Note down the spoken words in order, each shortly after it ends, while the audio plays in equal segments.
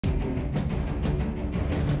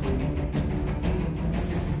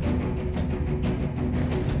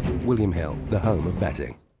William Hill, the home of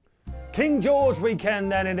betting. King George weekend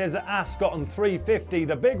then, it is at Ascot on 350.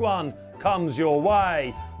 The big one comes your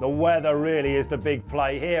way. The weather really is the big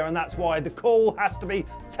play here, and that's why the call has to be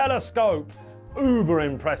Telescope. Uber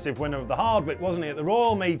impressive winner of the Hardwick, wasn't he, at the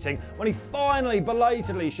Royal meeting, when he finally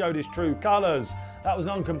belatedly showed his true colours. That was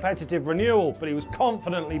an uncompetitive renewal, but he was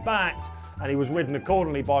confidently backed, and he was ridden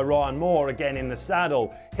accordingly by Ryan Moore again in the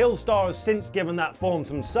saddle. Hillstar has since given that form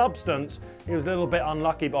some substance. He was a little bit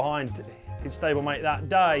unlucky behind his stablemate that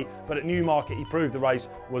day, but at Newmarket he proved the race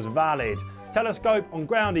was valid. Telescope on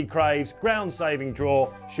ground he craves, ground saving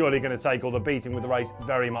draw, surely going to take all the beating with the race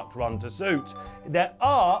very much run to suit. There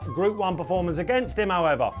are Group 1 performers against him,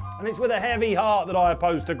 however, and it's with a heavy heart that I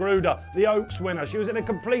oppose to Gruda, the Oaks winner. She was in a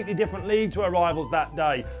completely different league to her rivals that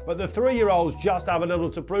day, but the 3-year-olds just have a little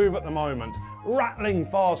to prove at the moment. Rattling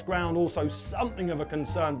fast ground also something of a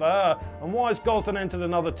concern for her, and Wise Gosden entered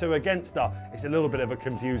another 2 against her. It's a little bit of a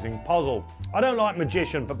confusing puzzle. I don't like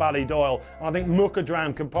Magician for Ballydoyle, and I think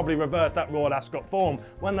Mukadram can probably reverse that Royal Ascot form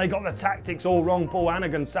when they got the tactics all wrong. Paul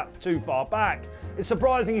Hannigan sat too far back. It's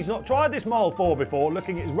surprising he's not tried this mile 4 before,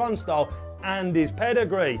 looking at his run style and his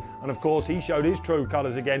pedigree, and of course he showed his true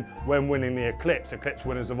colours again when winning the Eclipse. Eclipse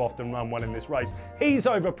winners have often run well in this race. He's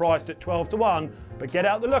overpriced at 12 to 1, but get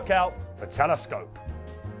out the lookout for Telescope.